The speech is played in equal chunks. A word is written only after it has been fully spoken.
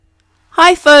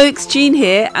Hi folks, Jean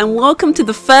here, and welcome to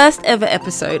the first ever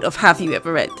episode of Have You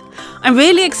Ever Read? I'm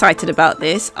really excited about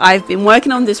this. I've been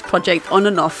working on this project on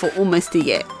and off for almost a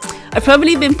year. I've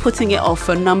probably been putting it off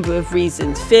for a number of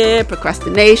reasons: fear,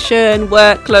 procrastination,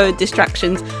 workload,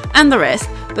 distractions, and the rest,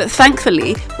 but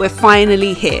thankfully we're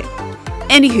finally here.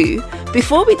 Anywho,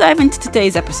 before we dive into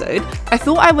today's episode, I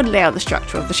thought I would lay out the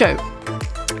structure of the show.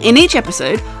 In each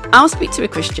episode, I'll speak to a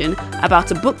Christian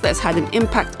about a book that's had an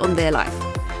impact on their life.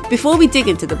 Before we dig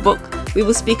into the book, we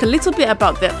will speak a little bit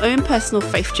about their own personal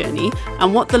faith journey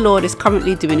and what the Lord is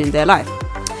currently doing in their life.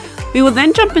 We will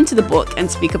then jump into the book and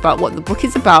speak about what the book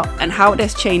is about and how it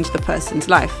has changed the person's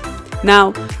life.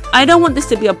 Now, I don't want this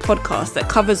to be a podcast that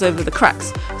covers over the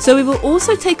cracks, so we will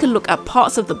also take a look at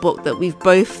parts of the book that we've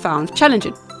both found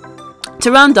challenging.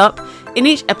 To round up, in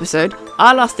each episode,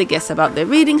 I'll ask the guests about their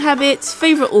reading habits,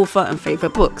 favourite author and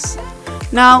favourite books.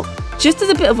 Now, just as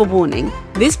a bit of a warning,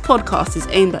 this podcast is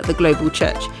aimed at the global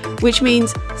church, which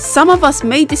means some of us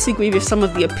may disagree with some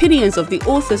of the opinions of the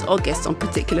authors or guests on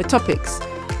particular topics.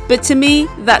 But to me,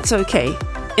 that's okay.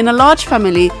 In a large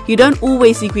family, you don't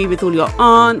always agree with all your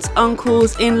aunts,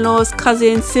 uncles, in-laws,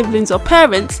 cousins, siblings or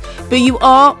parents, but you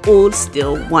are all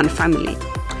still one family.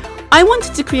 I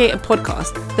wanted to create a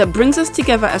podcast that brings us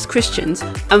together as Christians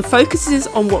and focuses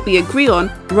on what we agree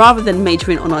on rather than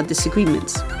majoring on our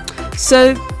disagreements.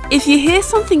 So, if you hear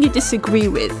something you disagree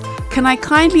with, can I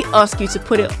kindly ask you to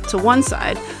put it to one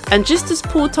side and, just as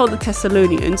Paul told the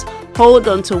Thessalonians, hold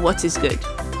on to what is good.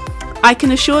 I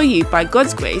can assure you, by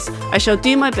God's grace, I shall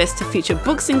do my best to feature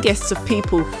books and guests of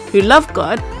people who love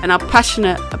God and are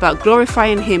passionate about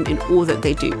glorifying Him in all that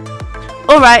they do.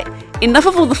 Alright, enough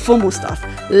of all the formal stuff.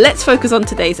 Let's focus on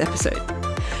today's episode.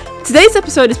 Today's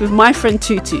episode is with my friend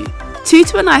Tutu.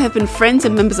 Tutu and I have been friends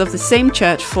and members of the same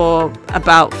church for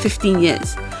about 15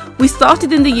 years. We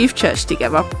started in the youth church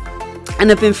together and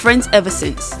have been friends ever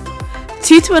since.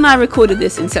 Tutu and I recorded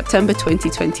this in September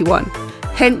 2021,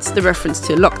 hence the reference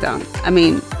to lockdown. I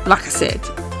mean, like I said,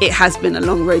 it has been a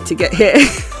long road to get here.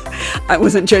 I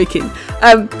wasn't joking.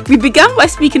 We began by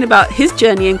speaking about his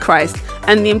journey in Christ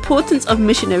and the importance of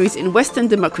missionaries in Western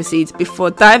democracies before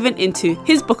diving into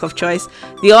his book of choice,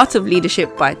 The Art of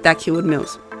Leadership by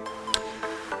Heward-Mills.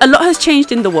 A lot has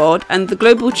changed in the world and the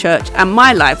global church and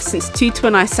my life since Tutu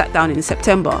and I sat down in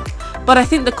September, but I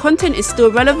think the content is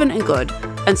still relevant and good,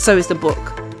 and so is the book.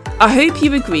 I hope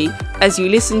you agree as you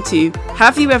listen to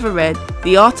Have You Ever Read?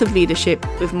 The Art of Leadership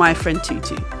with my friend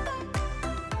Tutu.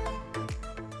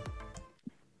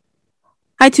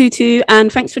 Hi Tutu,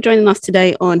 and thanks for joining us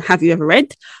today on Have You Ever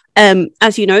Read?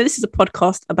 As you know, this is a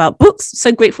podcast about books. So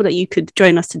grateful that you could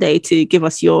join us today to give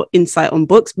us your insight on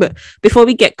books. But before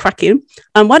we get cracking,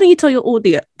 why don't you tell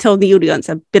the audience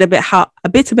a bit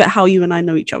about how you and I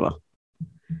know each other?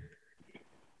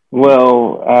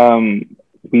 Well,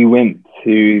 we went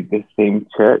to the same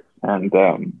church, and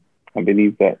I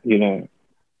believe that,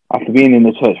 after being in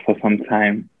the church for some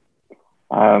time,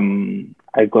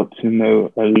 I got to know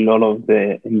a lot of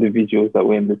the individuals that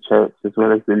were in the church, as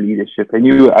well as the leadership. And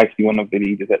you were actually one of the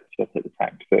leaders at the church at the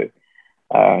time. So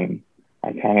I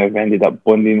kind of ended up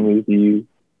bonding with you.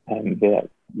 And then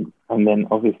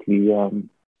obviously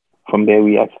from there,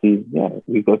 we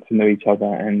got to know each other.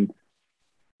 And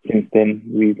since then,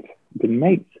 we've been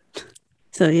mates.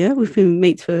 So yeah, we've been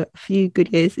mates for a few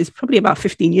good years. It's probably about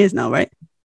 15 years now, right?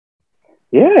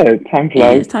 Yeah, time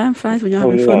flies. Yeah, time flies when you're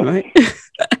having fun, right?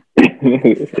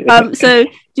 So do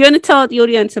you want to tell the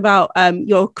audience about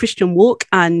your Christian walk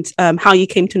and how you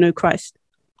came to know Christ?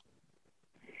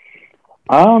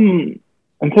 In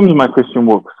terms of my Christian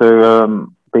walk, so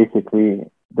basically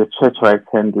the church I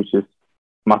attend, which is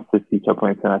Master Teacher Chapel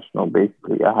International,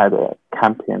 basically I had a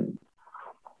camp in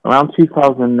around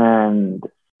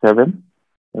 2007.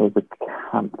 There was a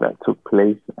camp that took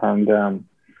place, and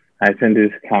I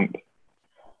attended this camp.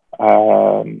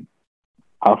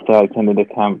 After I attended the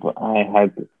camp, I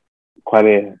had quite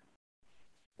a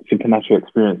supernatural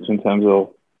experience in terms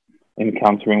of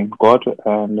encountering God,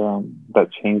 and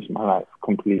that changed my life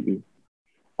completely.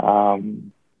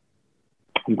 I'm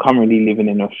currently living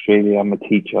in Australia. I'm a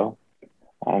teacher,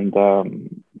 and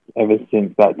ever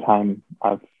since that time,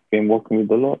 I've been walking with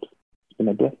the Lord. It's been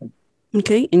a blessing.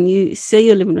 Okay, and you say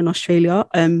you're living in Australia.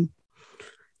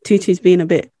 Tutu's been a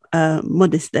bit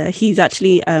modest there. He's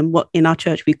actually what in our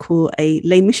church we call a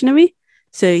lay missionary.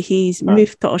 So he's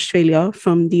moved to Australia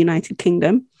from the United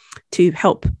Kingdom to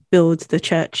help build the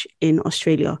church in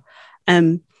Australia.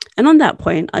 And on that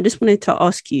point, I just wanted to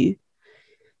ask you,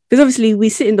 because obviously we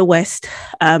sit in the West,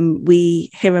 we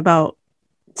hear about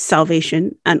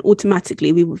salvation and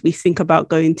automatically we think about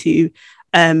going to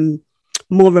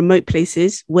more remote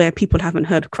places where people haven't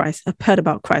heard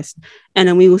about Christ. And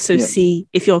then we also see,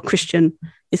 if you're a Christian,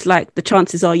 it's like the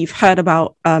chances are you've heard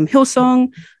about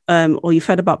Hillsong, or you've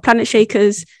heard about Planet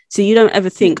Shakers. So you don't ever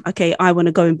think, okay, I want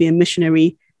to go and be a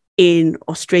missionary in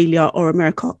Australia or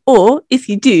America. Or if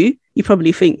you do, you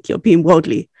probably think you're being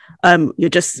worldly. You're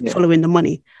just following the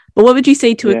money. But what would you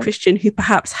say to a Christian who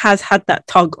perhaps has had that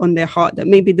tug on their heart that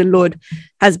maybe the Lord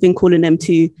has been calling them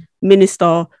to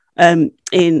minister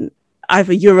in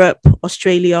either Europe,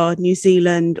 Australia, New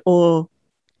Zealand, or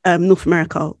North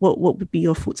America? What would be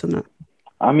your thoughts on that?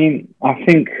 I mean, I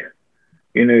think,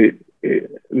 the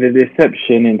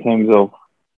deception in terms of,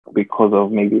 because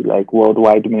of maybe like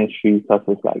worldwide ministries such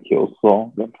as like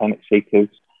Hillsong and Planet Shakers,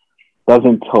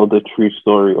 doesn't tell the true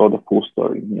story or the full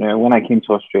story. When I came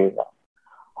to Australia,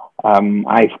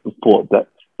 I thought that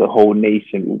the whole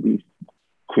nation would be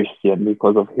Christian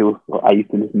because of Hillsong. I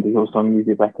used to listen to Hillsong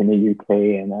music back in the UK,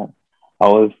 and I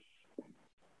was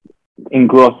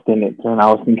engrossed in it, and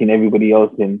I was thinking everybody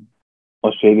else in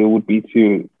Australia would be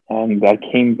too. And I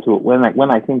came to when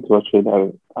I came to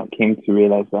Australia, I came to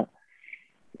realize that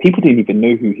people didn't even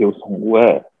know who Hillsong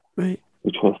were, right?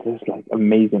 Which was just like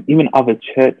amazing. Even other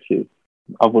churches,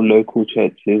 other local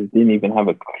churches, didn't even have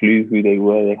a clue who they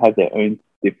were. They had their own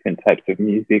different types of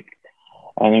music.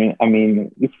 And I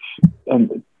mean, if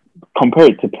compare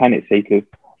it to Planet Shakers,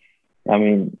 I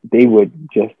mean, they were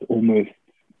just almost.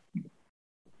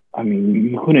 I mean,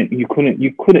 you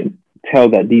couldn't tell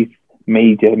that these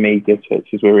major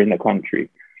churches were in the country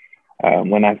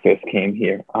when I first came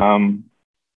here.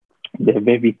 They're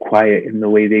very quiet in the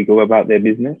way they go about their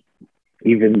business,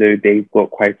 even though they've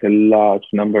got quite a large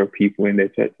number of people in their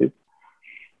churches.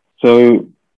 So,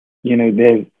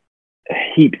 there's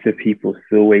heaps of people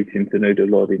still waiting to know the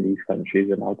Lord in these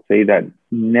countries. And I'd say that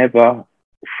never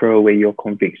throw away your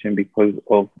conviction because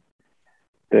of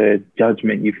the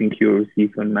judgment you think you'll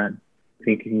receive from man. I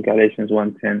think in Galatians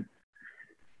 1:10,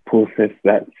 Paul says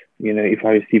that, if I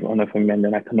receive honor from men,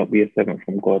 then I cannot be a servant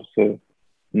from God. So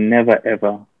never,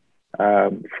 ever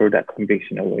throw that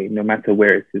conviction away, no matter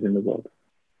where it is in the world.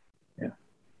 Yeah.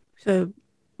 So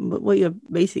what you're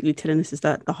basically telling us is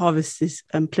that the harvest is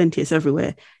plenteous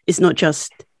everywhere. It's not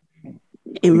just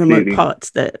in remote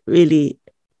parts that really,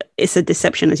 it's a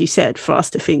deception, as you said, for us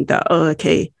to think that, oh,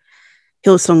 okay,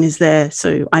 Hillsong is there,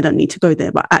 so I don't need to go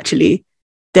there. But actually,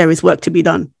 there is work to be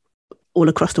done all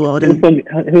across the world.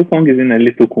 Hillsong is in a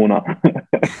little corner,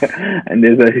 and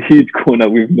there's a huge corner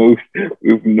with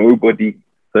nobody.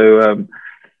 So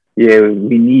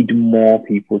we need more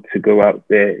people to go out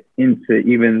there into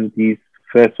even these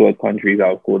first world countries,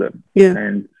 I'll call them,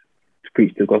 and to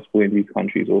preach the gospel in these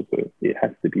countries. Also, it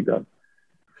has to be done.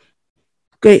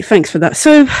 Great, thanks for that.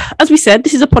 So, as we said,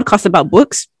 this is a podcast about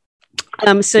books. Do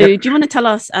you want to tell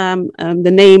us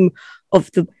the name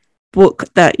of the book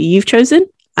that you've chosen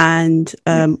and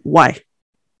why?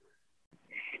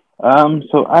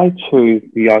 So I chose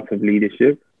The Art of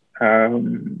Leadership.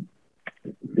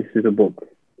 This is a book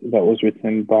that was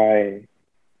written by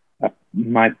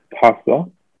my pastor,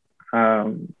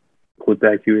 called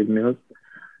Heward-Mills.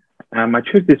 I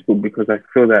chose this book because I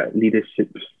feel that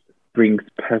leadership brings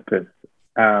purpose,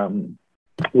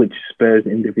 which spurs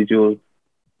individuals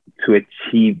to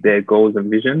achieve their goals and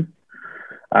visions.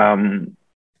 I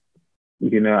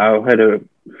heard a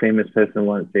famous person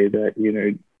once say that,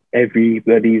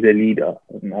 everybody's a leader.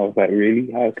 And I was like,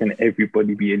 really? How can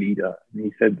everybody be a leader? And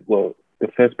he said, well, the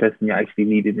first person you're actually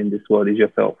needed in this world is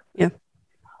yourself. Yeah.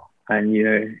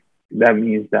 And, that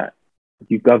means that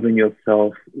you govern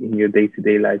yourself in your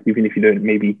day-to-day life, even if you don't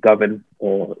maybe govern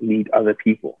or lead other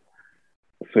people.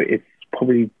 So it's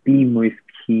probably the most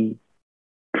key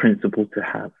principle to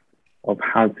have of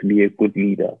how to be a good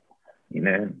leader,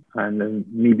 and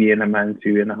me being a man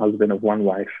too and a husband of one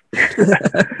wife,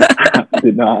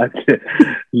 to know how to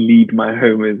lead my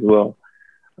home as well.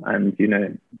 And,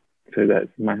 so that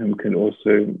my home can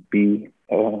also be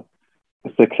a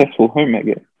successful home, I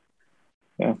guess.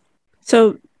 Yeah.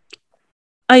 So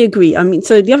I agree. I mean,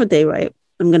 so the other day, right,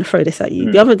 I'm going to throw this at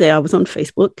you. The other day I was on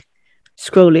Facebook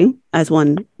scrolling, as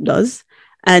one does.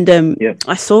 And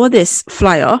I saw this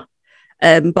flyer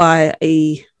by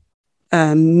a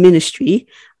ministry,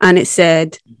 and it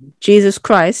said, Jesus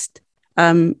Christ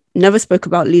never spoke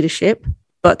about leadership,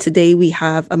 but today we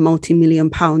have a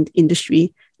multi-million-pound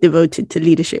industry devoted to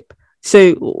leadership.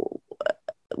 So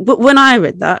when I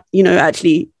read that,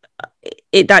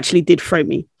 it actually did throw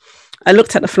me. I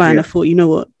looked at the flyer and I thought,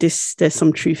 what, there's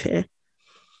some truth here.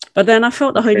 But then I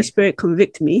felt the Holy Spirit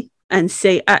convict me and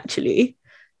say, actually,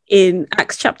 in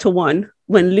Acts chapter 1,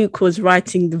 when Luke was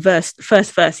writing the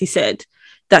first verse, he said,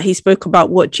 that he spoke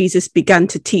about what Jesus began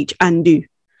to teach and do.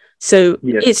 So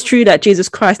it's true that Jesus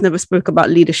Christ never spoke about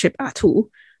leadership at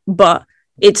all, but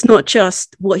it's not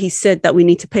just what he said that we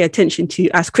need to pay attention to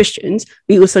as Christians.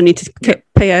 We also need to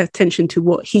pay attention to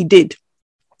what he did.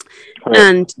 Correct.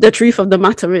 And the truth of the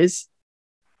matter is,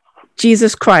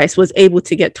 Jesus Christ was able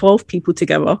to get 12 people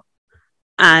together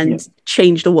and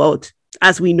change the world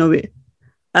as we know it.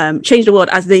 Change the world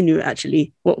as they knew it,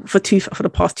 actually, for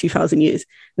the past 2,000 years.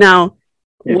 Now,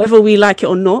 whether we like it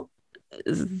or not,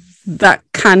 that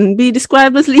can be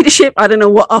described as leadership. I don't know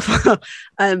what other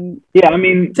he got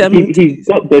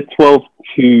the 12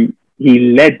 he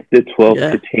led the 12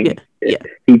 to change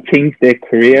he changed their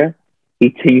career,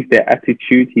 he changed their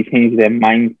attitude, he changed their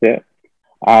mindset,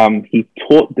 he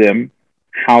taught them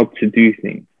how to do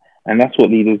things, and that's what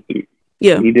leaders do.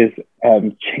 Leaders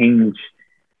change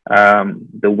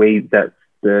the way that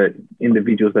the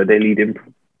individuals that they lead in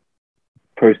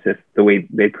process, the way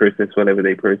they process whatever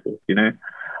they process, you know.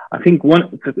 I think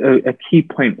a key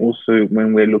point also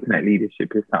when we're looking at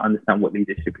leadership is to understand what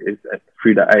leadership is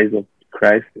through the eyes of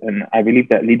Christ. And I believe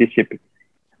that leadership,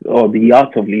 or the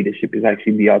art of leadership, is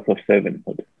actually the art of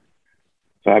servanthood.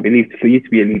 So I believe for you to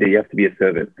be a leader, you have to be a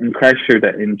servant. And Christ showed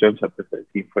that in John chapter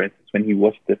 13, for instance, when he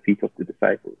washed the feet of the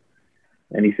disciples.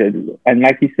 And he said, and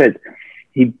like he said,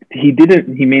 he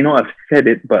may not have said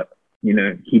it, but, you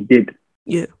know, he did.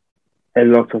 Yeah. A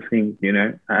lot of things, you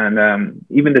know, and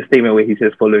even the statement where he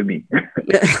says, "Follow me."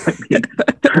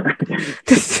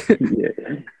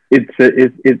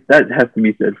 It's that has to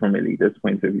be said from a leader's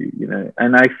point of view, you know.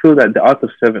 And I feel that the art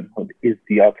of servanthood is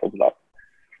the art of love,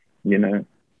 you know.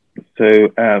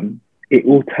 So it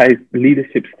all ties.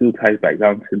 Leadership still ties back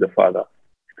down to the Father,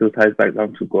 still ties back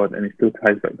down to God, and it still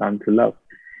ties back down to love.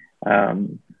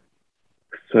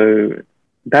 So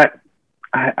that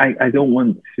I don't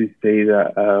want to say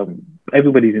that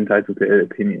everybody's entitled to their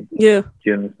opinion. Yeah. Do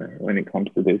you understand? When it comes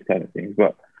to those kind of things.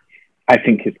 But I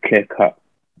think it's clear cut.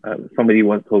 Somebody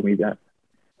once told me that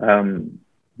the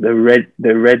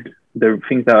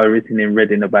things that are written in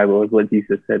red in the Bible is what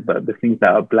Jesus said, but the things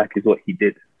that are black is what he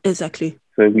did. Exactly.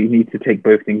 So we need to take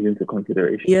both things into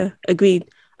consideration. Yeah, agreed.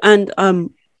 And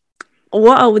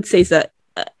what I would say is that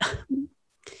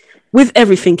with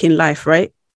everything in life,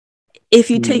 right? If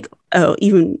you take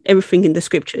even everything in the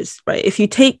scriptures, right? If you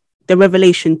take the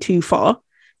revelation too far,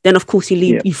 then of course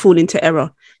you fall into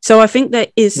error. So I think there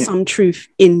is some truth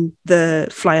in the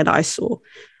flyer that I saw.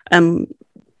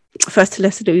 First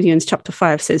Thessalonians chapter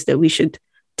 5 says that we should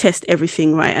test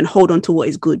everything, right, and hold on to what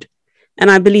is good.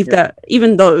 And I believe that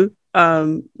even though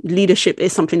leadership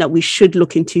is something that we should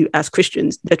look into as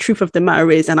Christians, the truth of the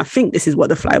matter is, and I think this is what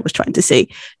the flyer was trying to say,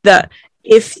 that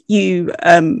if you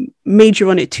major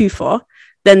on it too far,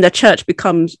 then the church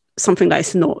becomes something that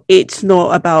it's not. It's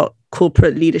not about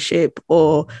corporate leadership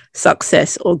or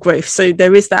success or growth. So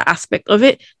there is that aspect of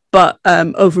it. But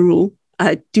overall,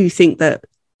 I do think that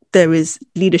there is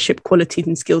leadership qualities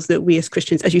and skills that we as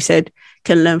Christians, as you said,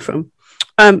 can learn from.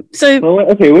 When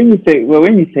you say,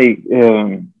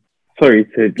 sorry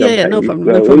to jump no problem.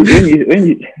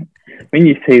 When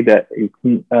you say that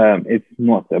it's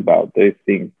not about those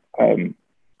things, I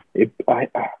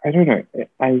don't know.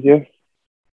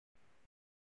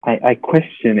 I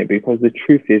question it, because the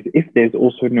truth is, if there's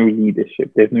also no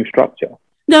leadership, there's no structure.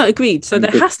 No, agreed. So there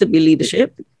has to be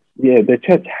leadership. Yeah, the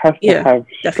church has to have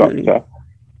definitely. structure.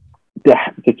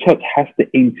 The church has to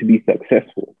aim to be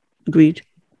successful. Agreed.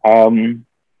 So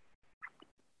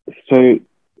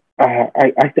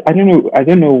I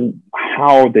don't know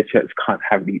how the church can't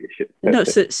have leadership. No,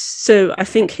 so I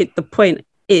think the point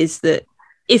is that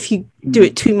if you do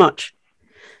it too much.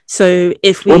 So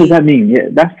what does that mean? Yeah,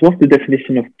 what's the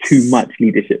definition of too much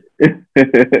leadership?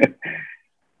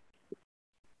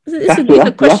 These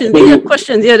are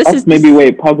questions. Yeah, this is maybe where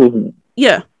it puzzles me.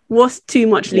 Yeah, what's too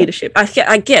much leadership?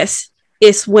 I guess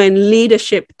it's when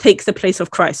leadership takes the place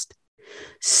of Christ.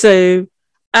 So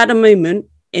at the moment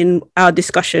in our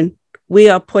discussion, we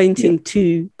are pointing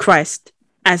to Christ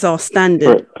as our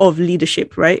standard of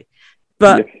leadership, right?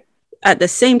 But at the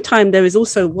same time, there is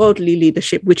also worldly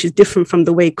leadership, which is different from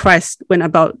the way Christ went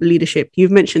about leadership. You've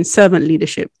mentioned servant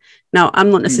leadership. Now, I'm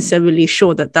not necessarily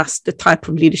sure that that's the type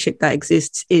of leadership that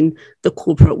exists in the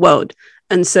corporate world.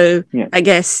 And so I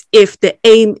guess if the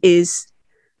aim is,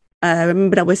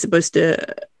 remember that we're supposed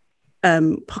to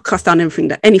cast down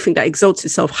anything that exalts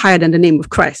itself higher than the name of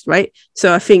Christ, right?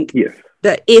 So I think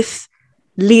that if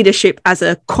leadership as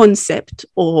a concept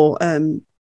or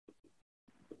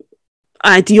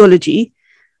ideology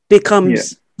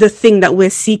becomes the thing that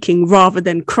we're seeking rather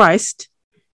than Christ,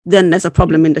 then there's a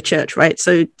problem in the church, right?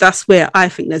 So that's where I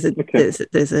think there's a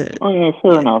Oh yeah,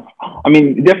 fair enough. I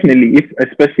mean, definitely,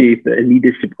 especially if the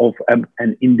leadership of an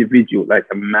individual, like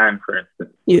a man, for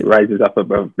instance, rises up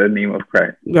above the name of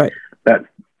Christ, right?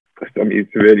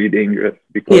 It's really dangerous,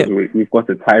 because we've got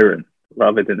a tyrant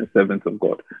rather than a servant of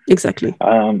God. Exactly.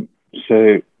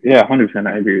 So yeah, 100%,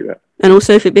 I agree with that. And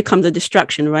also, if it becomes a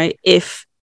distraction, right? If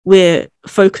we're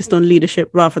focused on leadership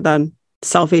rather than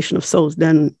salvation of souls,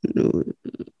 then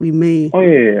we may. Oh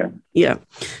yeah.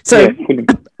 So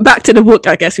back to the book.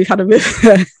 I guess we've had a bit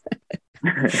of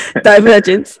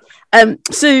divergence.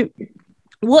 So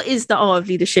what is the art of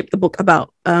leadership, the book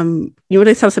about? You want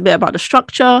to tell us a bit about the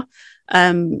structure,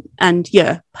 and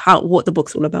what the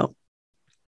book's all about?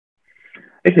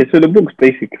 Okay, so the book's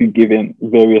basically giving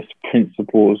various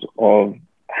principles of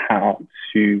how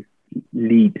to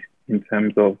lead in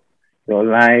terms of your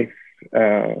life.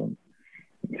 A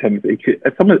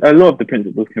lot of the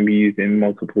principles can be used in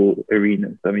multiple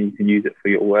arenas. I mean, you can use it for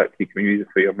your work, you can use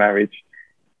it for your marriage,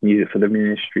 you can use it for the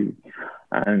ministry.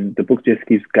 And the book just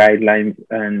gives guidelines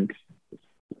and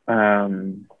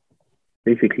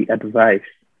basically advice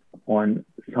on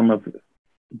some of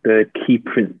the key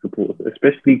principles,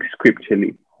 especially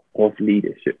scripturally, of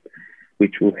leadership,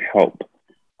 which will help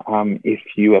if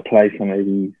you apply some of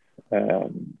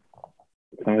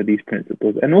these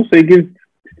principles. And also it gives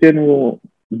general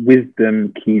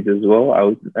wisdom keys as well. I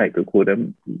would like to call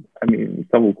them, I mean,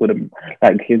 some will call them,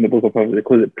 like in the book of Proverbs, they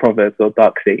call it proverbs or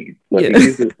dark sayings, but it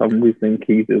gives it some wisdom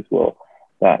keys as well,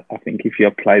 that I think if you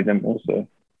apply them also,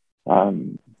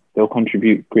 they'll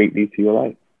contribute greatly to your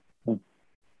life.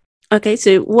 Okay,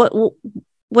 so what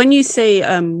when you say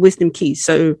wisdom keys,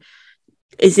 so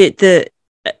is it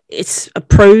it's a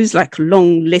prose, like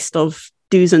long list of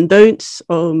do's and don'ts,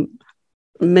 or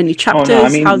many chapters? Oh, no, I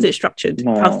mean, how's it structured?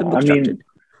 How's the book structured?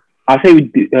 I say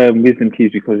wisdom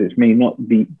keys because it may not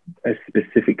be a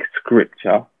specific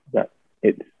scripture that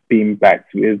it's being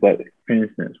backed with, but for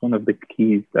instance, one of the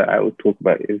keys that I would talk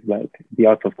about is like the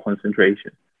art of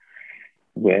concentration,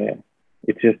 where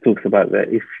it just talks about that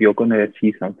if you're going to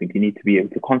achieve something, you need to be able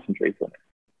to concentrate on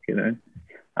it,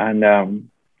 and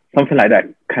something like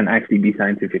that can actually be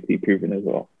scientifically proven as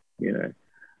well,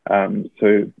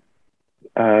 So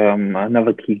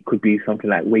another key could be something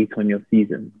like wait on your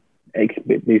season,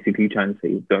 basically trying to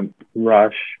say don't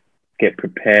rush, get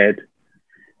prepared.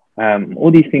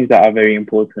 All these things that are very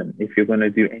important if you're going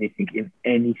to do anything in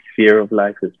any sphere of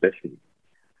life, especially.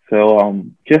 So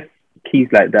just keys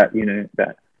like that,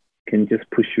 that can just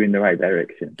push you in the right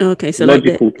direction. Okay, so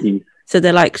logical keys. So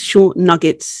they're like short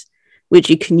nuggets which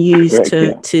you can use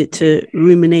to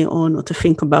ruminate on or to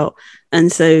think about. And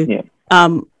so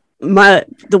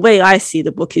the way I see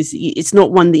the book is it's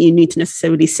not one that you need to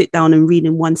necessarily sit down and read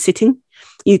in one sitting.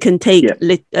 You can take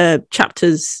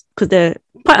chapters, because there are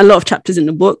quite a lot of chapters in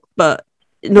the book, but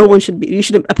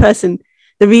the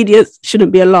readers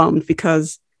shouldn't be alarmed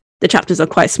because the chapters are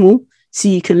quite small. So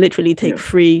you can literally take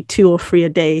 2 or 3 a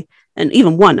day, and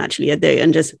even 1 actually a day,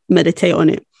 and just meditate on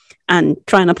it and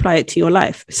try and apply it to your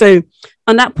life. So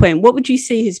on that point, what would you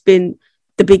say has been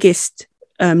the biggest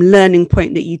learning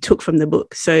point that you took from the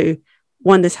book? So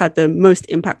one that's had the most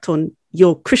impact on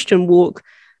your Christian walk,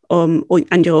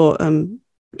 and your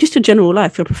just your general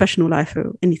life, your professional life,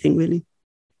 or anything really?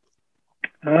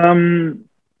 There's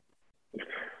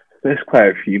quite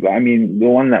a few, but I mean, the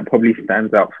one that probably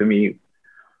stands out for me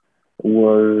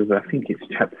was, I think it's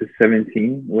chapter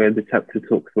 17, where the chapter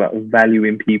talks about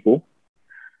valuing people.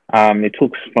 It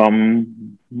talks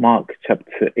from Mark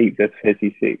chapter 8, verse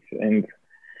 36. And,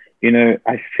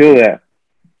 I feel that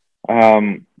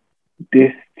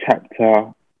this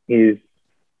chapter is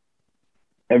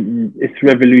it's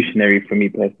revolutionary for me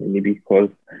personally, because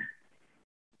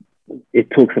it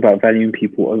talks about valuing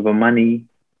people over money.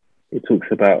 It talks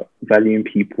about valuing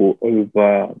people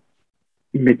over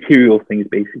material things,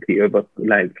 basically, over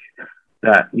like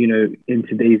that, in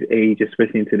today's age,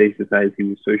 especially in today's society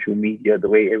with social media, the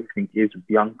way everything is with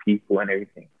young people and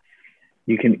everything,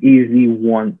 you can easily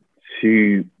want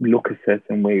to look a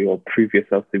certain way or prove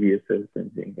yourself to be a certain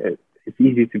thing. It's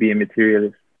easy to be a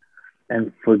materialist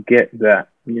and forget that,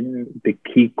 the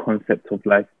key concepts of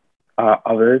life are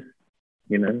others,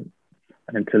 and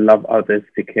to love others,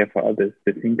 to care for others,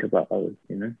 to think about others,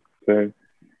 So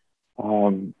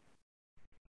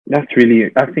that's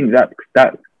really, I think that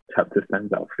chapter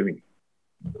stands out for me.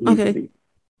 Okay.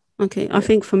 Yeah. I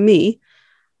think for me,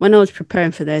 when I was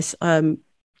preparing for this,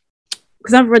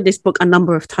 because I've read this book a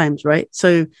number of times, right?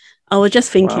 So I was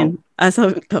just thinking as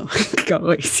I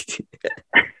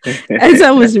as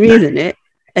I was reading it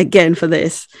again for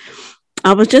this,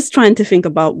 I was just trying to think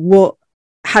about what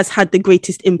has had the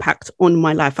greatest impact on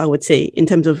my life, I would say, in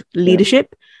terms of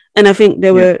leadership. And I think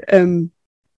there were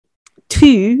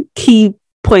two key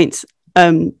points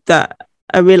that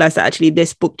I realized that actually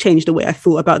this book changed the way I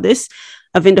thought about this.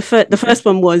 I think the first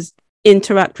one was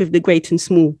interact with the great and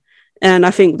small. And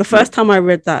I think the first time I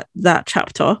read that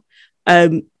chapter,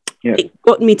 it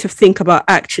got me to think about,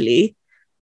 actually,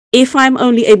 if I'm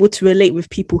only able to relate with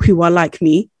people who are like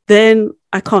me, then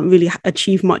I can't really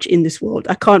achieve much in this world.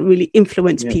 I can't really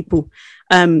influence people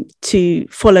to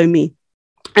follow me.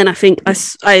 And I think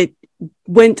I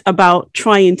went about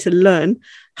trying to learn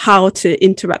how to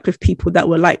interact with people that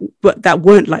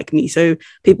weren't like me. So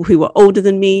people who were older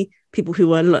than me, people who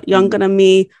were a lot younger than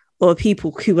me, or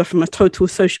people who were from a total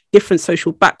different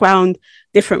social background,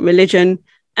 different religion.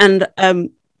 And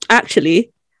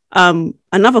actually,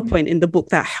 another point in the book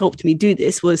that helped me do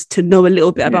this was to know a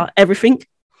little bit about everything.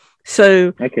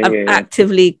 So I've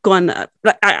actively gone,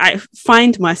 I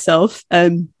find myself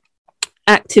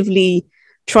actively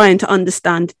trying to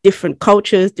understand different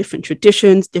cultures, different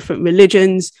traditions, different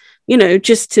religions,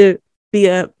 just to be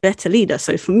a better leader.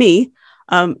 So for me,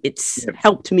 it's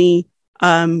helped me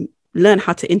learn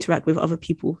how to interact with other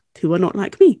people who are not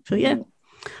like me. So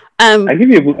I'll give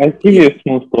you a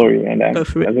small story, and I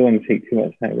don't want to take too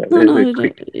much time.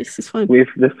 But this is fine. With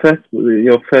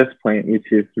your first point,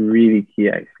 which is really key,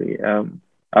 actually.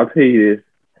 I'll tell you this.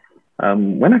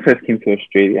 When I first came to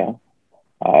Australia,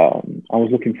 I was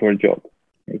looking for a job,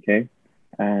 okay,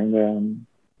 and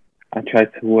I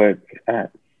tried to work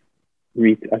at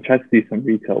I tried to do some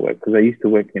retail work because I used to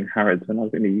work in Harrods when I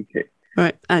was in the UK.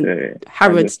 Right, and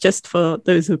Harrods, just for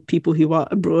those of people who are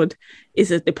abroad, is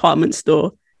a department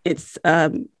store. It's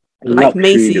like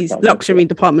Macy's, luxury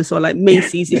department store, like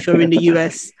Macy's if you're in the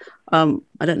US.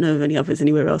 I don't know of any others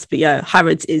anywhere else, but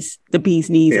Harrods is the bee's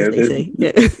knees, as they say.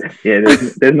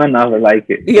 There's none other like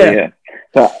it.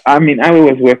 So I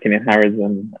was working in Harrods,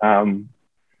 and when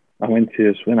I went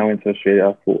to Australia,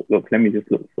 I thought, look, let me just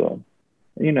look for,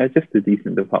 just a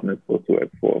decent department store to work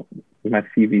for. My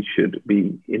CV should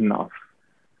be enough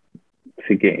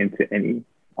to get into any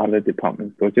other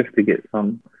department store, just to get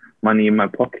some money in my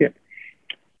pocket.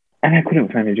 And I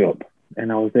couldn't find a job.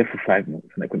 And I was there for 5 months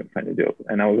and I couldn't find a job.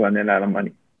 And I was running out of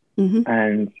money. Mm-hmm.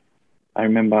 And I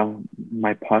remember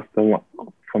my pastor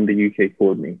from the UK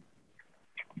called me.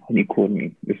 And he called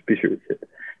me, this bishop said.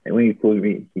 And when he called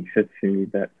me, he said to me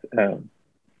that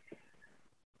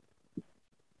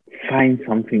find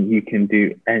something you can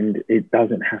do, and it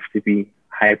doesn't have to be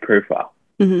high profile.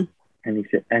 Mm-hmm. And he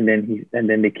said, and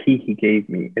then the key he gave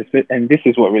me, and this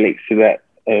is what relates to that,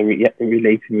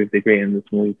 relating with the great and the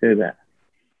small. He said that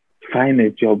find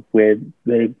a job where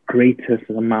the greatest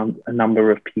number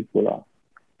of people are.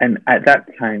 And at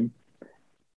that time,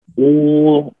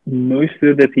 most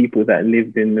of the people that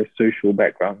lived in the social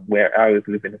background where I was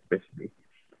living, especially,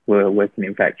 were working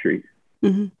in factories.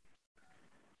 Mm-hmm.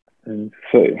 And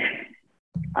so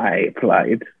I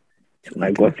applied and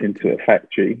I got into a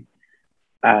factory,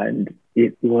 and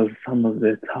it was some of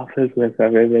the toughest work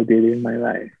I've ever did in my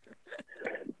life.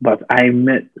 But I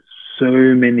met so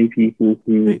many people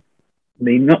who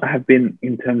may not have been,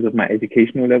 in terms of my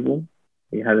educational level,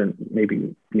 they hadn't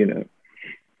maybe,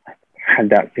 had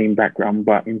that same background,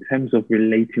 but in terms of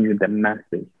relating with the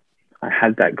masses, I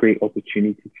had that great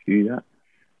opportunity to do that.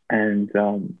 And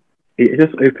it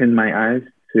just opened my eyes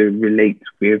to relate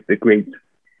with the great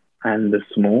and the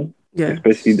small,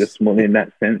 especially the small in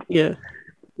that sense. Yeah,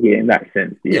 in that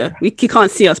sense. Yeah. You can't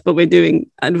see us, but we're doing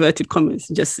inverted commas,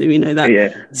 just so we know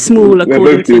that. Small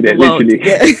according to the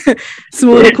world.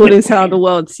 Small according to how the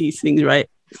world sees things, right?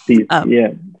 So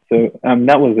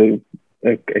that was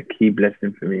a key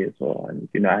blessing for me as well.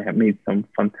 And, I have made some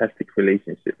fantastic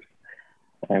relationships.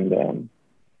 And,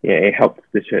 it helped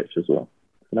the church as well.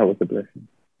 So that was a blessing.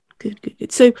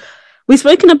 Good. So we've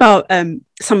spoken about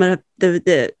some of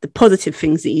the positive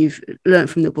things that you've learned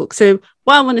from the book. So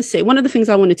what I want to say, one of the things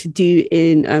I wanted to do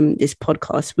in this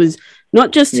podcast was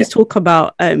not just to talk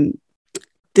about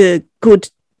the good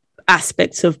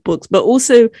aspects of books, but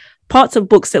also parts of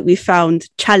books that we found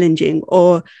challenging,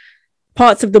 or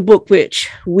parts of the book which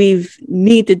we've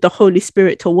needed the Holy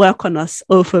Spirit to work on us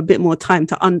over a bit more time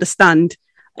to understand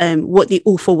what the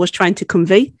author was trying to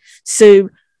convey. So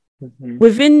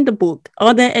within the book,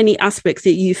 are there any aspects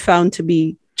that you found to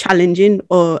be challenging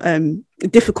or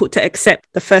difficult to accept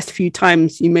the first few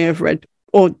times you may have read,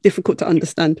 or difficult to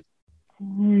understand?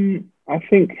 I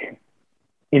think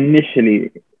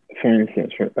initially, for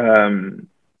instance,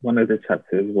 one of the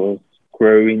chapters was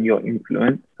growing your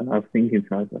influence. And I was thinking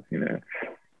to myself, do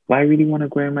I really want to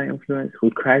grow in my influence?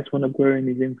 Would Christ want to grow in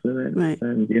his influence? Right.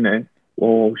 And,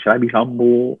 or should I be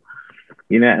humble?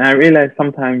 And I realize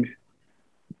sometimes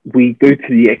we go to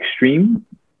the extreme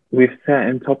with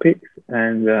certain topics,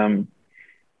 and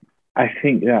I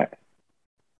think that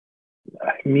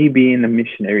me being a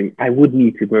missionary, I would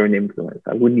need to grow an influence.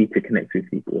 I would need to connect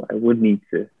with people. I would need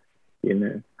to,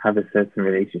 have a certain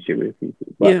relationship with people.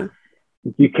 But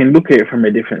you can look at it from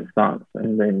a different stance,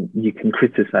 and then you can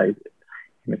criticize it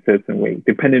in a certain way.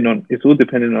 It's all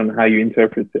dependent on how you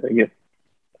interpret it, I guess.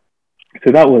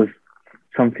 So that was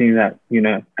something that,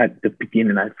 at the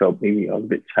beginning I felt maybe I was a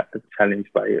bit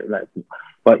challenged by it.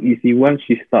 But you see, once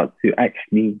you start to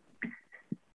actually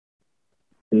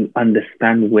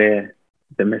understand where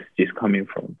the message is coming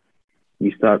from,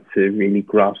 you start to really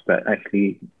grasp that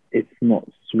actually it's not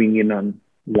swinging on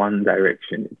one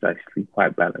direction. It's actually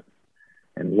quite balanced.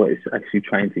 And what it's actually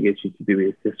trying to get you to do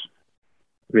is just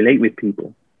relate with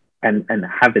people and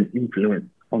have an influence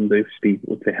on those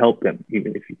people to help them,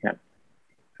 even if you can.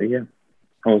 So yeah,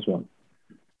 that was one.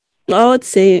 I would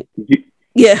say,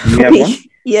 you have one?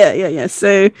 Yeah.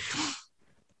 So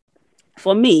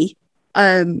for me,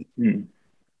 there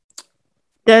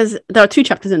are two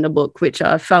chapters in the book which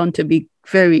I found to be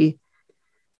very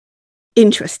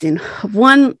interesting.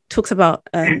 One talks about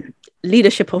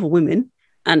leadership of women,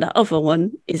 and the other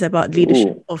one is about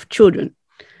leadership of children.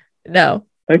 Now,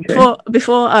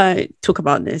 before I talk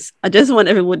about this, I just want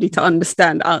everybody to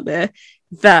understand out there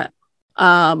that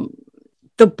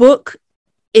the book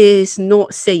is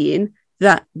not saying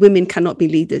that women cannot be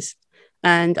leaders.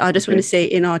 And I just want to say,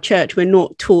 in our church, we're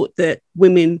not taught that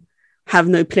women have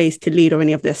no place to lead or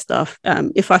any of their stuff.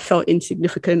 If I felt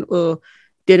insignificant or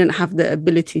didn't have the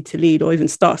ability to lead or even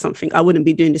start something, I wouldn't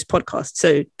be doing this podcast.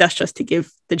 So that's just to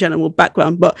give the general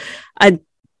background. But I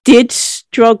did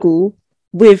struggle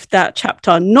with that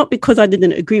chapter, not because I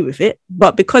didn't agree with it,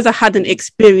 but because I hadn't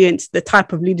experienced the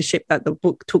type of leadership that the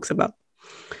book talks about.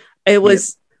 It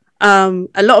was a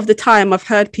lot of the time I've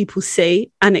heard people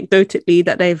say anecdotally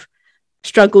that they've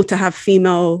struggled to have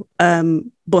female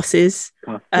bosses.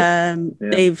 Both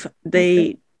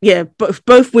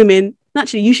women,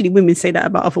 naturally, usually women say that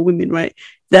about other women, right?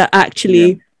 That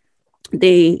actually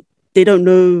they don't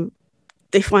know,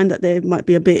 they find that they might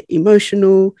be a bit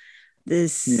emotional.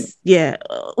 There's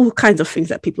all kinds of things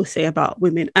that people say about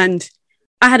women, and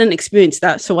I hadn't experienced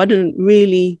that, so I didn't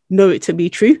really know it to be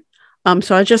true.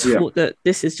 So I just thought that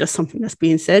this is just something that's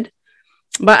being said.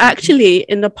 But actually,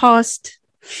 in the past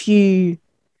few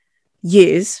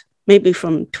years, maybe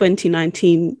from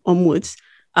 2019 onwards,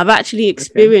 I've actually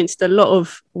experienced a lot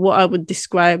of what I would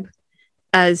describe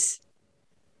as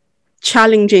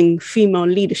challenging female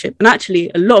leadership. And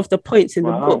actually, a lot of the points in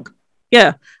the book,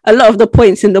 a lot of the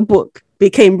points in the book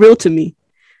became real to me.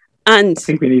 And I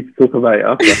think we need to talk about it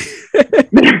after.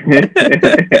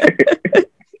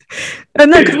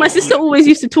 No, because my sister always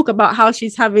used to talk about how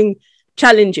she's having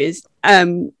challenges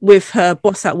with her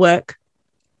boss at work.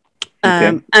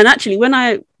 And actually,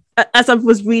 as I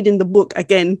was reading the book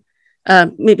again,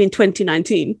 maybe in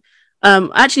 2019, I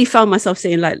actually found myself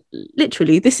saying, like,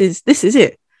 literally, this is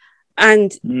it.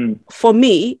 And for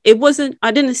me,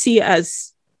 I didn't see it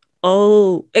as,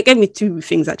 it gave me two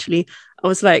things, actually. I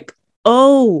was like,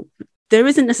 there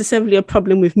isn't necessarily a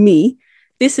problem with me.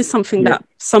 This is something that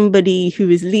somebody who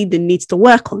is leading needs to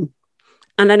work on.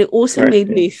 And then it also made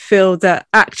me feel that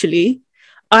actually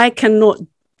I cannot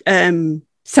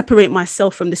separate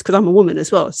myself from this because I'm a woman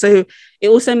as well. So it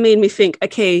also made me think,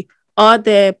 okay, are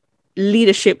there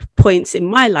leadership points in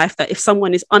my life that if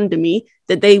someone is under me,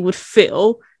 that they would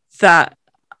feel that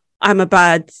I'm a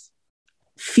bad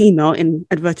female, in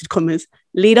inverted commas,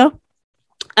 leader?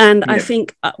 And I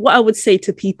think what I would say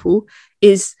to people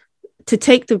is to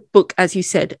take the book, as you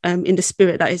said, in the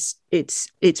spirit that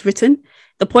it's written.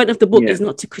 The point of the book is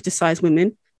not to criticize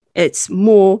women. It's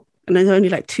more, and there's only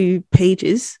like 2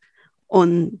 pages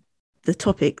on the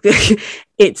topic.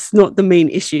 It's not the main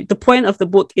issue. The point of the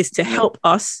book is to help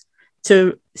us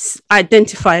to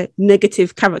identify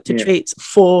negative character traits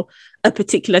for a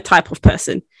particular type of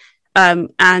person.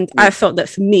 And I felt that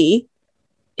for me,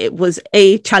 it was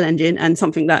challenging and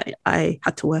something that I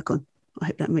had to work on. I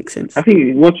hope that makes sense. I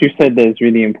think what you said there is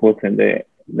really important there,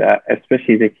 that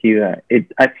especially the key that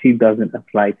it actually doesn't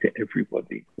apply to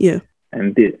everybody. Yeah.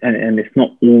 And it's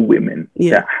not all women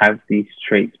that have these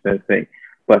traits per se,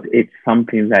 but it's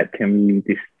something that can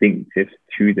be distinctive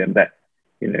to them that,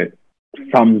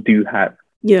 some do have.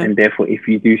 Yeah. And therefore, if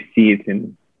you do see it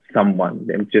in someone,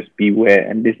 then just beware,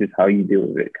 and this is how you deal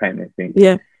with it, kind of thing.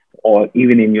 Yeah. Or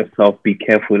even in yourself, be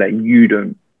careful that you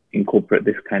don't incorporate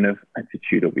this kind of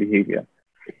attitude or behavior.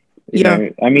 You know,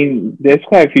 I mean, there's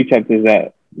quite a few chapters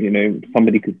that,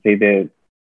 somebody could say they're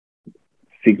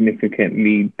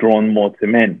significantly drawn more to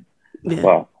men. Yeah.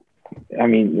 Well, I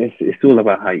mean, it's all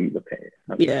about how you look at it.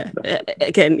 Yeah.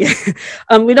 Again, yeah.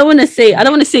 We don't want to say. I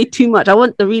don't want to say too much. I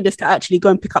want the readers to actually go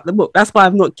and pick up the book. That's why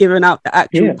I'm not giving out the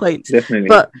actual points. Definitely.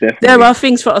 But there are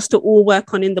things for us to all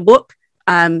work on in the book.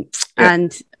 And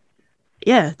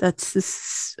yeah, it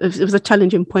was a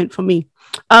challenging point for me.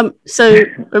 So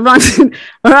we're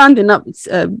rounding up.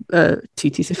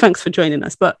 Tutu. So thanks for joining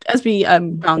us. But as we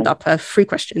round up, 3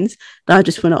 questions that I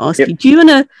just want to ask you. Do you want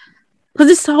to? Because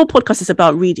this whole podcast is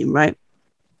about reading, right?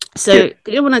 So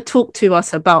do you want to talk to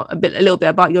us about a little bit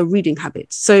about your reading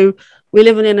habits? So we're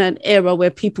living in an era where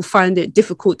people find it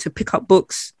difficult to pick up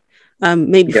books,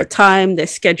 maybe for time, their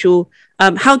schedule.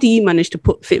 How do you manage to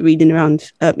fit reading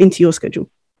around into your schedule?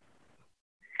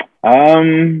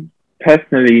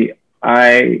 Personally,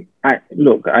 I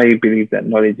believe that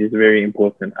knowledge is very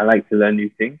important. I like to learn new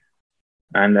things,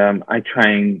 and I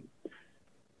try and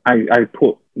I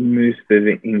put most of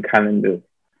it in calendars.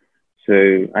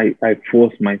 So I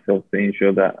force myself to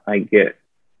ensure that I get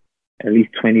at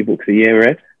least 20 books a year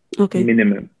read,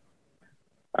 minimum.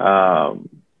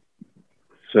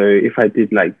 So if I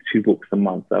did like 2 books a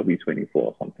month, that'll be 24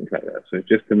 or something like that. So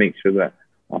just to make sure that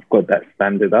I've got that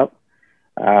standard up.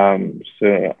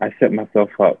 So I set myself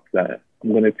up that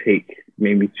I'm going to take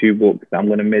maybe 2 books that I'm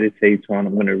going to meditate on,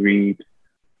 I'm going to read,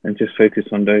 and just focus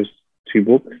on those 2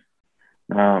 books.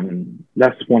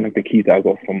 That's one of the keys that I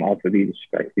got from Art of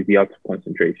Leadership, actually, the art of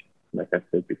concentration, like I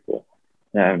said before.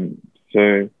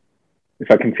 So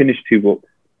if I can finish 2 books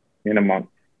in a month,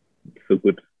 it's so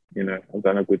good. You know, I've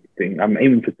done a good thing. I'm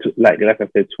aiming for, like I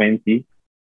said, 20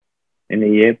 in a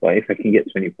year, but if I can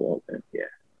get 24, then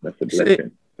that's a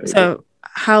blessing. So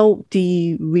how do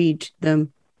you read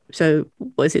them? So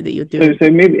what is it that you're doing? So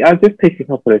maybe I'll just take a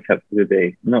couple of chapters a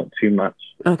day, not too much,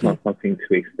 not something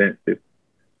too extensive.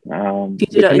 Do you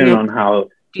do that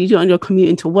do you do it on your commute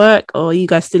into work, or are you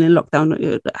guys still in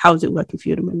lockdown? How's it working for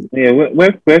you at the moment? Yeah,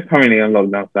 we're currently on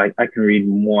lockdown, so I can read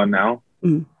more now.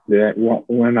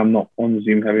 When I'm not on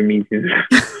Zoom having meetings.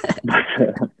 But,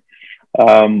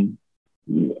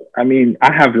 I mean,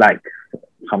 I have like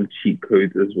some cheat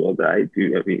codes as well that I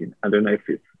do. I mean, I don't know if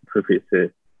it's appropriate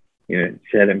to,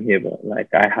 share them here, but like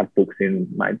I have books in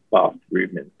my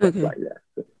bathroom and stuff like that.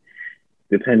 So,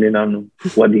 depending on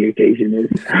what the occasion is,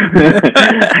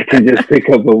 I can just pick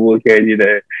up a book and,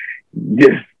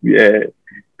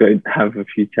 go and have a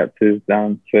few chapters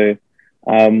down. So,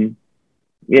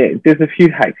 there's a few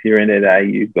hacks here and there that I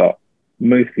use, but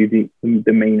mostly the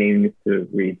main aim is to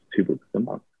read 2 books a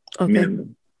month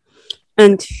minimum.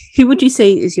 And who would you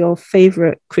say is your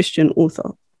favorite Christian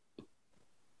author?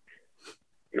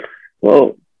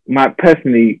 Well,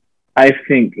 personally, I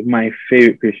think my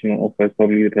favorite Christian author is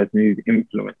probably the person who's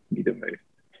influenced me the most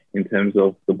in terms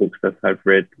of the books that I've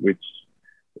read, which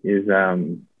is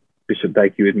Bishop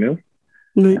Heward-Mills.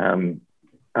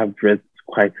 I've read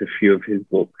quite a few of his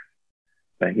books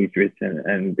that he's written,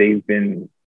 and they've been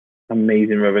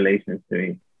amazing revelations to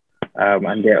me.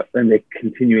 And they're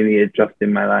continually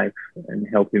adjusting my life and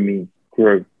helping me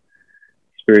grow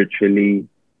spiritually,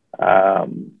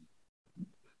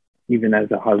 even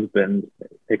as a husband,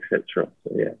 etc.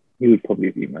 So he would probably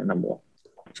be my number 1.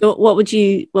 So what would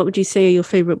you say are your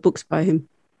favorite books by him?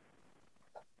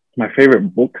 My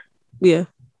favorite books? Yeah,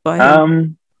 by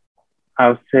him.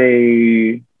 I'll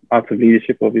say Art of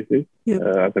Leadership, obviously.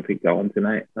 I picked that one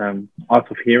tonight. Art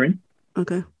of Hearing.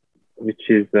 Okay. Which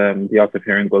is the art of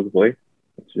hearing God's voice,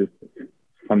 which is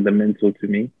fundamental to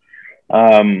me.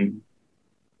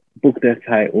 Book that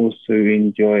I also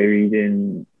enjoy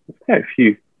reading, quite a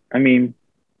few. I mean,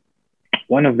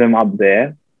 one of them up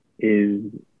there is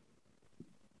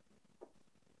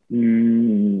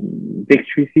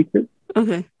Victory Secret.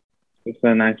 Okay. It's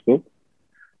a nice book.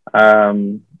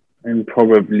 And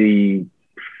probably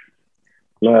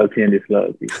Loyalty and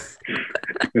Disloyalty.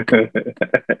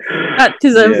 That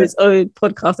deserves its own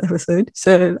podcast episode.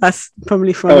 So that's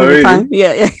probably for another time.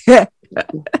 Yeah.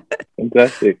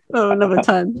 Fantastic. Another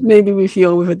time. Maybe with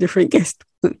you or with a different guest.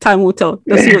 Time will tell.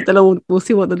 We'll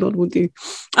see what the Lord will do.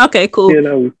 Okay, cool. Yeah,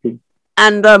 that was cool.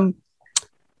 And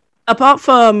apart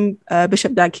from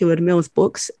Bishop Heward-Mills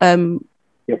books,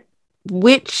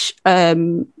 which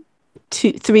 3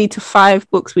 to 5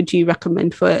 books would you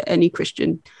recommend for any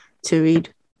Christian to read?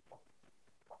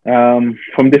 From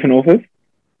different authors?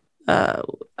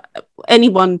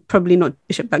 Anyone, probably not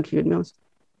Bishop Heward-Mills.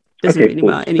 Doesn't really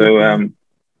matter. Anyone.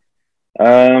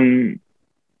 So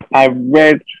I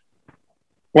read,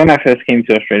 when I first came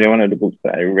to Australia, one of the books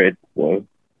that I read was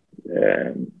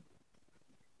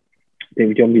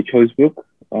David John B. Cho's book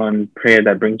on prayer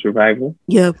that brings revival.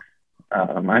 Yeah.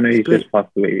 I know he's just passed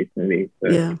away recently.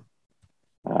 So,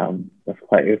 that's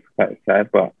it's quite sad.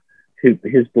 But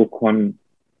his book on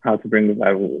how to bring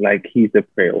revival, like he's a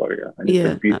prayer warrior, and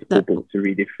it's a beautiful book to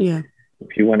read if you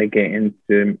want to get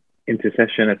into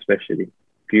intercession, especially.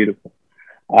 Beautiful.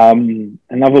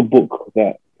 Another book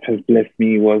that has blessed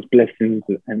me was Blessings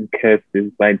and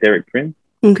Curses by Derek Prince.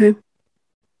 Okay.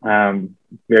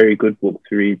 Very good book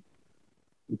to read.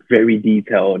 Very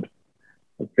detailed,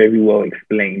 very well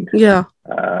explained. Yeah.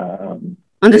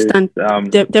 Understand.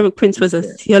 Derek Prince was a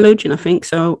theologian, I think,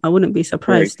 so I wouldn't be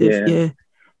surprised if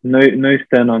no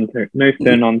stern unturned.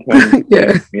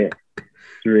 Yeah.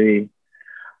 Three.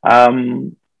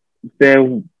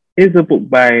 There is a book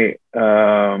by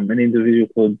an individual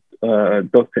called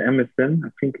Dr. Emerson, I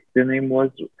think the name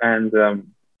was, and the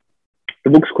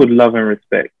book's called Love and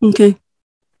Respect. Okay.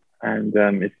 And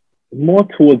it's more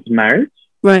towards marriage.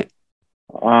 Right.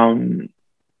 When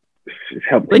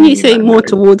you say more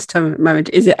towards marriage,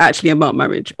 is it actually about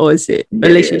marriage or is it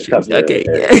relationships? Okay.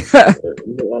 Yeah.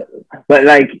 But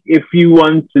like, if you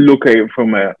want to look at it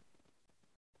from a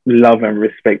love and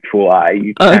respectful eye,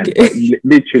 you can. Okay. But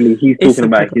literally, he's talking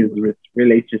about his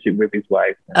relationship with his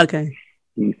wife. Okay.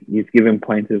 He's given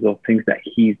pointers of things that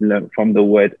he's learned from the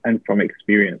word and from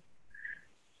experience.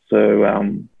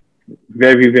 So,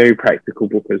 very, very practical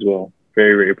book as well.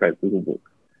 Very, very practical book.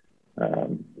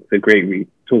 It's a great read.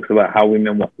 Talks about how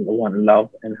women want love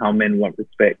and how men want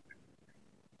respect.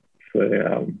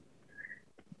 So,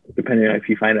 depending on if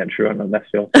you find that true or not, that's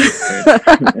your.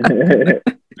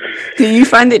 Do you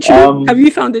find it true? Have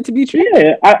you found it to be true?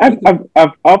 Yeah, I've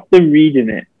after reading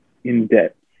it in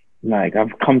depth, like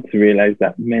I've come to realize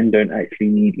that men don't actually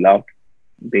need love.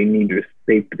 They need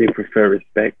they prefer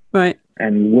respect. Right.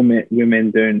 And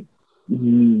women don't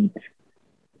need.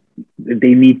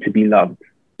 They need to be loved.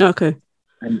 Okay.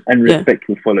 And respect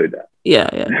will follow that. Yeah.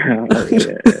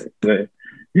 So,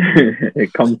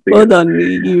 it comes together. Well done.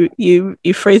 You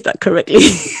phrased that correctly.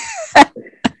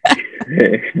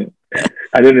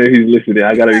 I don't know who's listening.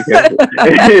 I gotta be careful.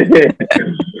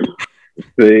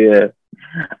 So yeah.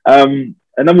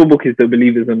 Another book is The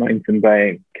Believer's Anointing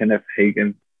by Kenneth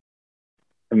Hagin.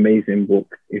 Amazing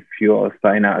book if you're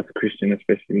starting out as a Christian,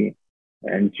 especially,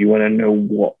 and you want to know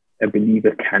what a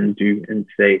believer can do and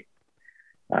say.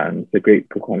 It's a great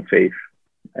book on faith.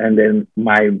 And then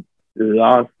my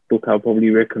last book I'll probably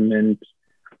recommend,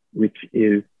 which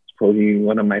is probably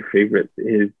one of my favorites,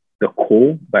 is The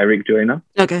Call by Rick Joyner.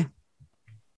 Okay.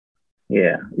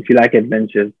 Yeah, if you like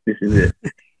adventures, this is it.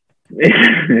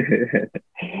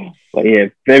 But yeah,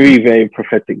 very, very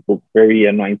prophetic book, very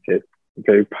anointed,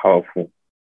 very powerful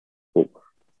book.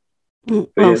 So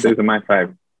those are my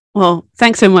 5. Well,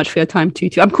 thanks so much for your time,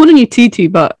 Tutu. I'm calling you Tutu,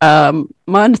 but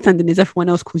my understanding is everyone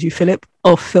else calls you Philip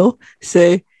or Phil.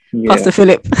 So Pastor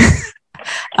Philip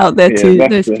out there too.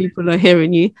 Those people are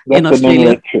hearing you in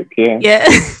Australia. Yeah.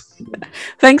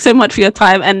 Thanks so much for your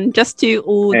time. And just to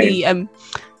all the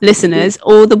listeners,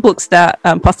 all the books that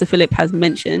Pastor Philip has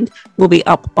mentioned will be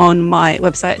up on my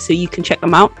website, so you can check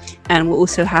them out. And we'll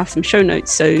also have some show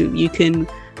notes so you can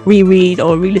reread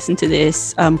or re-listen to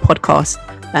this podcast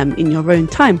in your own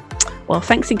time. Well,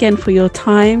 thanks again for your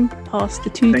time, Pastor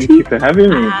Tutu. Thank you for having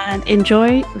me. And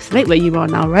enjoy. It's late where you are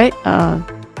now, right?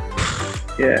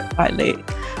 Quite late.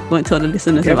 Won't tell the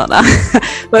listeners about that.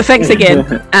 But thanks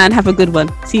again and have a good one.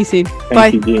 See you soon.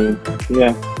 Bye. Thank you, Jean.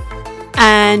 Yeah.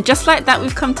 And just like that,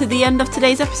 we've come to the end of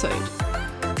today's episode.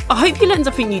 I hope you learned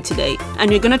something new today and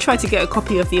you're going to try to get a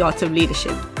copy of The Art of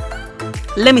Leadership.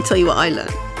 Let me tell you what I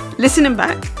learned. Listening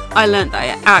back, I learned that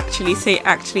I actually say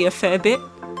a fair bit.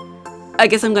 I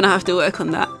guess I'm going to have to work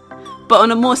on that. But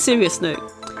on a more serious note,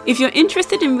 if you're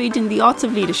interested in reading The Art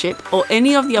of Leadership or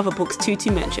any of the other books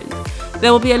Tutu mentioned,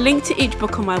 there will be a link to each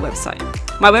book on my website.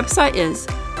 My website is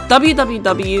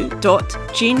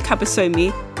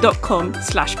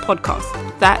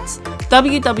www.jeancapasomi.com/podcast. That's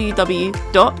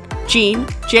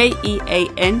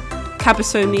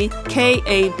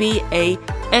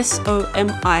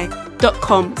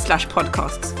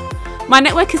www.jeancapasomi.com/podcasts. My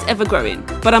network is ever growing,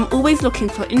 but I'm always looking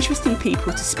for interesting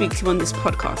people to speak to on this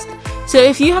podcast. So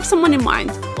if you have someone in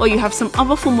mind, or you have some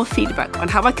other form of feedback on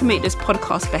how I can make this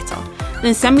podcast better,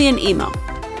 then send me an email.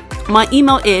 My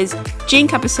email is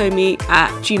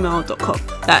jeancapasomi@gmail.com.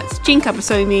 That's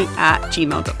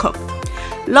jeancapasomi@gmail.com.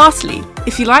 Lastly,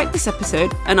 if you like this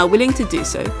episode and are willing to do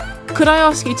so, could I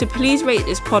ask you to please rate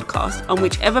this podcast on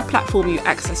whichever platform you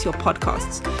access your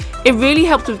podcasts? It really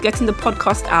helps with getting the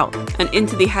podcast out and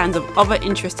into the hands of other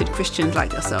interested Christians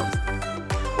like yourselves.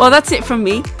 Well, that's it from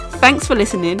me. Thanks for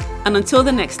listening, and until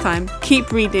the next time,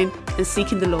 keep reading and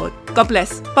seeking the Lord. God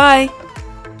bless. Bye.